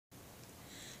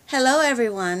Hello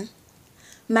everyone,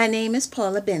 my name is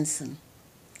Paula Benson,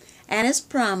 and as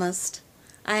promised,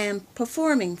 I am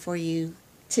performing for you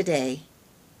today.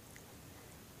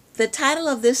 The title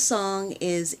of this song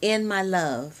is In My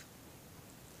Love.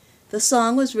 The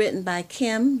song was written by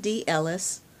Kim D.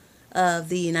 Ellis of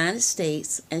the United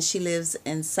States, and she lives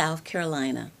in South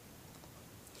Carolina.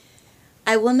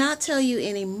 I will not tell you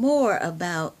any more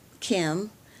about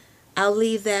Kim. I'll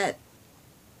leave that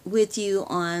with you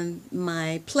on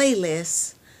my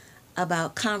playlist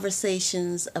about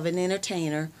conversations of an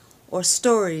entertainer or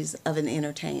stories of an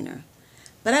entertainer.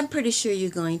 But I'm pretty sure you're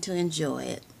going to enjoy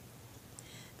it.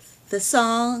 The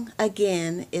song,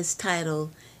 again, is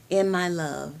titled In My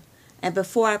Love. And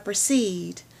before I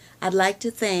proceed, I'd like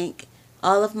to thank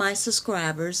all of my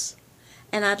subscribers,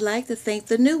 and I'd like to thank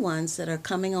the new ones that are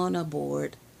coming on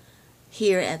aboard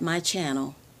here at my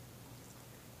channel.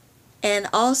 And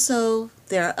also,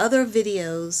 there are other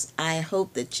videos I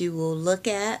hope that you will look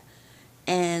at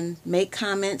and make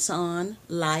comments on,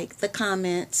 like the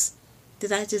comments.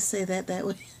 Did I just say that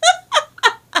way?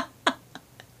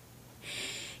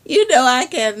 You know I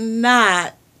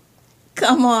cannot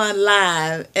come on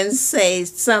live and say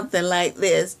something like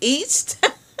this each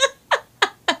time.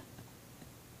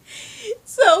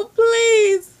 So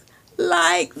please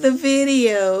like the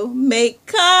video, make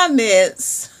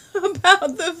comments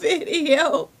about the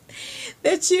video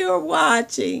that you are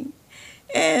watching.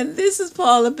 And this is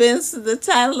Paula Benson. The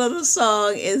title of the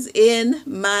song is In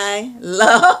My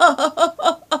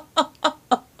Love.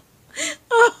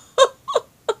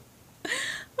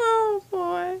 Oh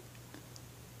boy.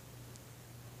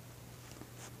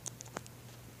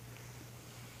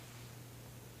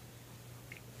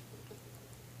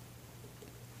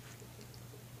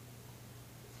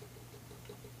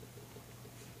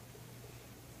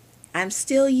 I'm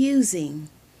still using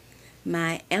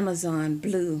my Amazon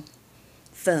Blue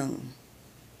phone.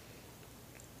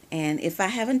 And if I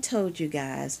haven't told you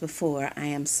guys before, I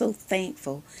am so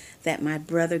thankful that my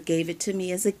brother gave it to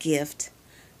me as a gift,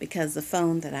 because the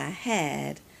phone that I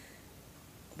had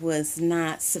was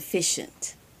not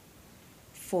sufficient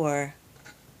for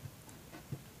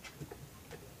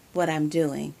what I'm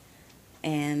doing.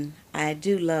 And I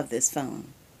do love this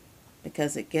phone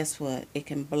because guess what? It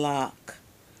can block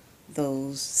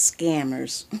those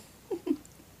scammers.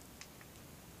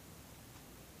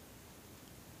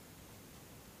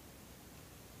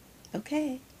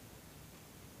 Okay.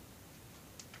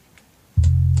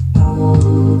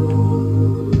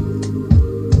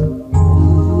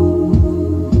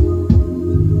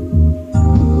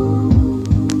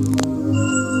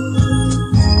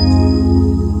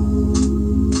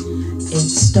 It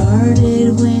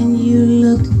started when you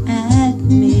looked at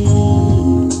me.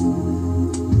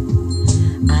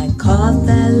 I caught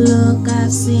that look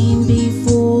I've seen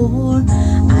before.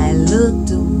 I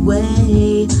looked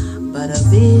away, but the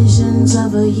visions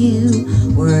of you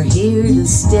were here to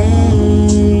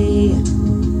stay.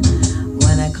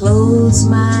 When I close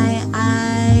my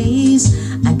eyes,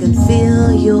 I can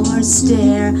feel your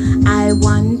stare. I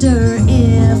wonder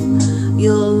if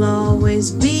you'll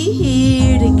always be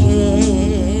here to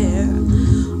care,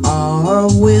 or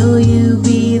will you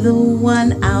be the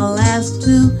one I'll ask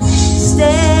to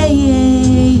stay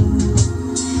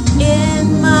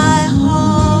in my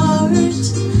heart,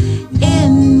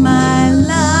 in my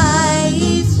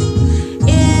life,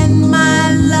 in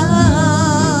my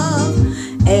love.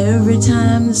 Every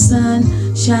time the sun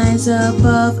shines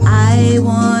above, I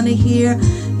want to hear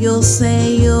you'll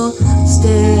say you'll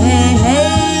stay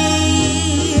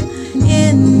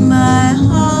in my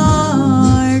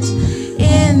heart,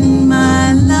 in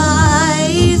my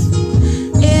life,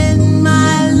 in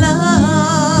my love.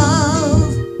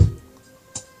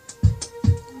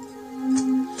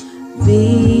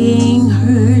 Being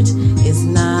hurt is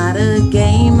not a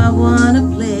game I want to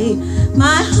play.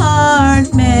 My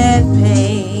heart made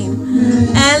pain,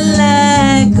 and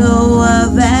let go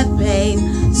of that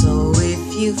pain. So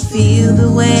if you feel the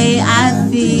way I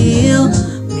feel,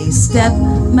 please step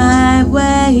my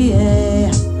way.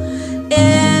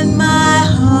 In my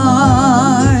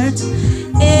heart,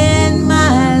 in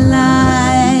my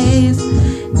life,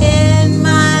 in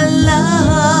my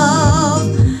love.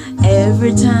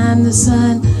 Every time the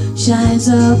sun shines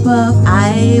above,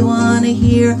 I want to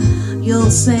hear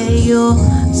you'll say you'll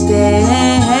stay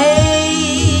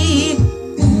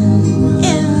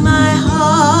in my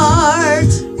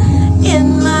heart,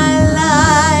 in my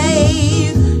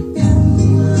life.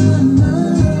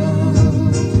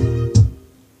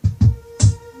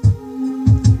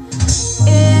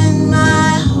 In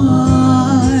my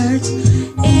heart,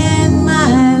 in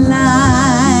my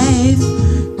life.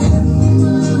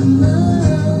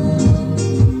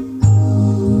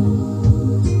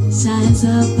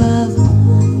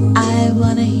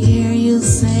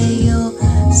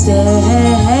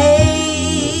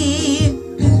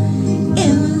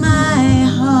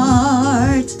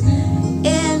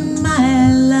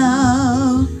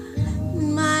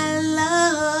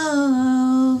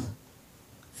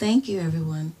 Thank you,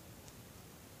 everyone.